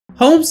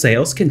Home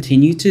sales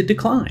continue to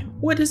decline.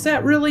 What does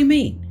that really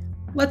mean?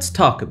 Let's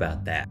talk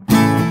about that.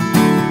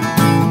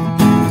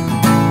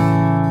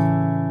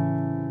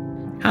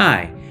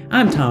 Hi,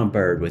 I'm Tom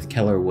Byrd with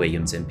Keller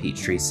Williams in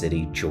Peachtree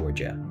City,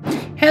 Georgia.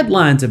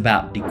 Headlines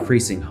about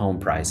decreasing home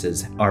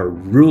prices are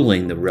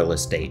ruling the real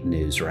estate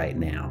news right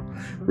now.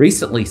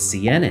 Recently,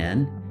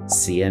 CNN,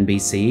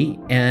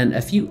 CNBC, and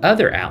a few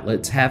other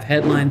outlets have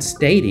headlines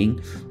stating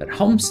that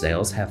home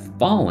sales have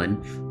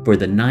fallen for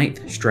the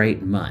 9th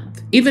straight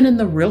month. Even in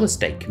the real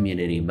estate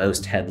community,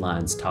 most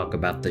headlines talk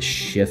about the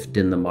shift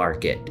in the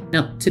market.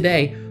 Now,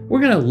 today, we're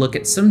going to look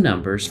at some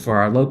numbers for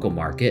our local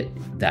market,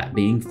 that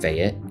being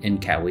Fayette and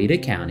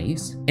Coweta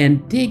counties,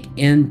 and dig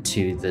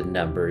into the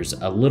numbers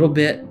a little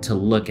bit to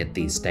look at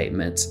these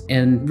statements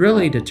and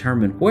really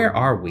determine where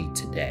are we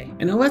today.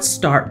 And now let's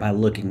start by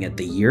looking at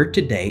the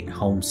year-to-date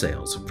home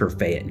sales for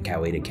Fayette and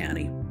Coweta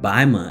County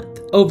by month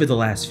over the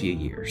last few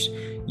years.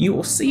 You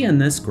will see in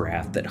this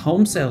graph that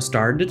home sales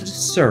started to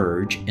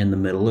surge in the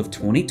middle of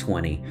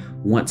 2020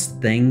 once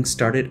things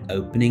started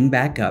opening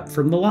back up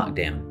from the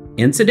lockdown.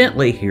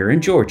 Incidentally, here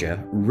in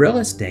Georgia, real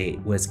estate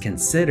was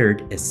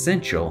considered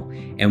essential,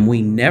 and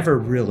we never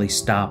really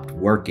stopped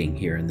working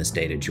here in the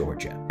state of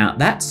Georgia. Now,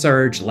 that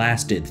surge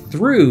lasted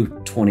through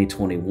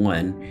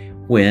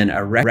 2021 when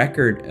a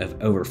record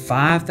of over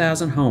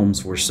 5,000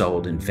 homes were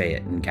sold in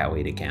Fayette and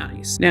Coweta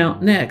counties. Now,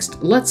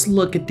 next, let's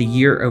look at the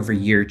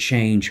year-over-year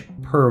change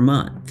per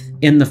month.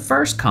 In the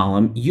first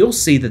column, you'll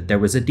see that there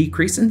was a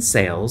decrease in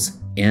sales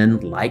in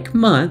like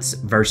months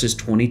versus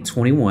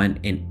 2021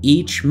 in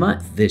each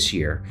month this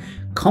year,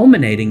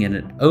 culminating in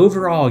an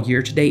overall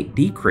year-to-date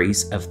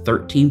decrease of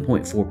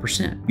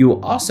 13.4%. You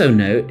will also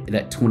note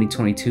that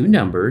 2022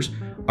 numbers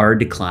are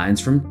declines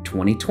from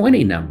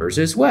 2020 numbers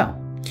as well.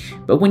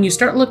 But when you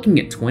start looking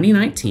at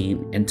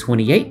 2019 and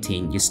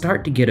 2018, you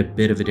start to get a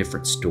bit of a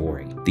different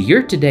story. The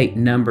year-to-date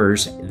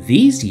numbers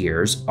these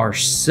years are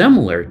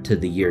similar to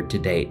the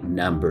year-to-date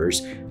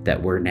numbers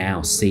that we're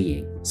now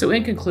seeing. So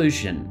in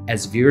conclusion,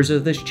 as viewers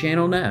of this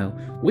channel know,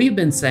 we've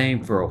been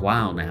saying for a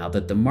while now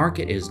that the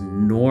market is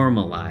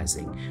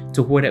normalizing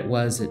to what it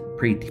was at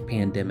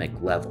pre-pandemic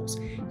levels.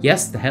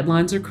 Yes, the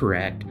headlines are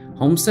correct.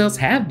 Home sales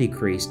have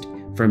decreased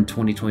from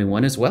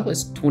 2021 as well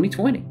as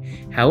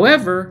 2020.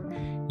 However,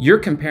 you're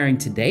comparing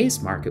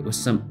today's market with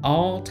some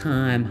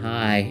all-time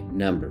high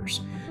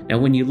numbers. Now,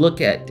 when you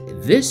look at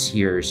this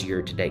year's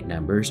year-to-date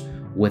numbers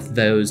with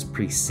those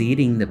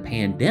preceding the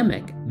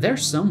pandemic, they're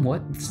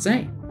somewhat the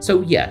same.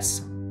 So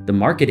yes, the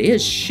market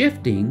is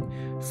shifting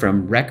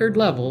from record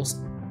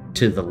levels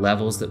to the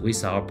levels that we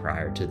saw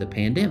prior to the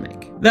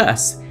pandemic.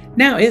 Thus,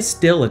 now is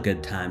still a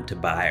good time to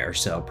buy or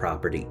sell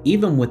property,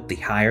 even with the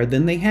higher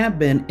than they have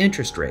been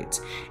interest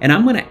rates. And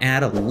I'm going to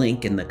add a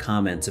link in the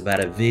comments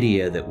about a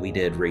video that we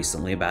did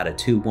recently about a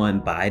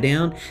 2-1 buy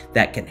down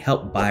that can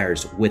help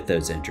buyers with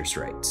those interest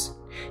rates.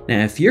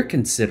 Now, if you're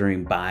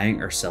considering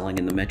buying or selling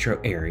in the metro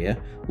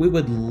area, we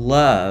would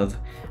love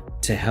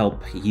to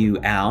help you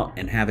out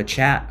and have a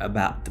chat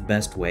about the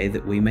best way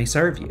that we may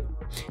serve you.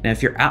 Now,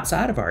 if you're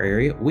outside of our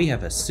area, we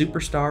have a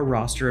superstar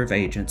roster of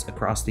agents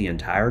across the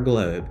entire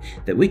globe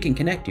that we can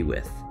connect you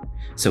with.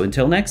 So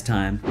until next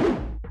time,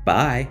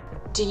 bye.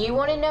 Do you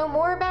want to know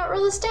more about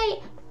real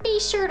estate? Be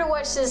sure to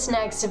watch this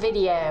next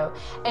video.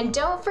 And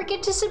don't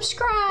forget to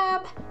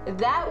subscribe.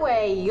 That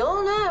way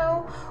you'll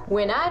know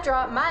when I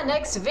drop my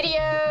next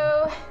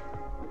video.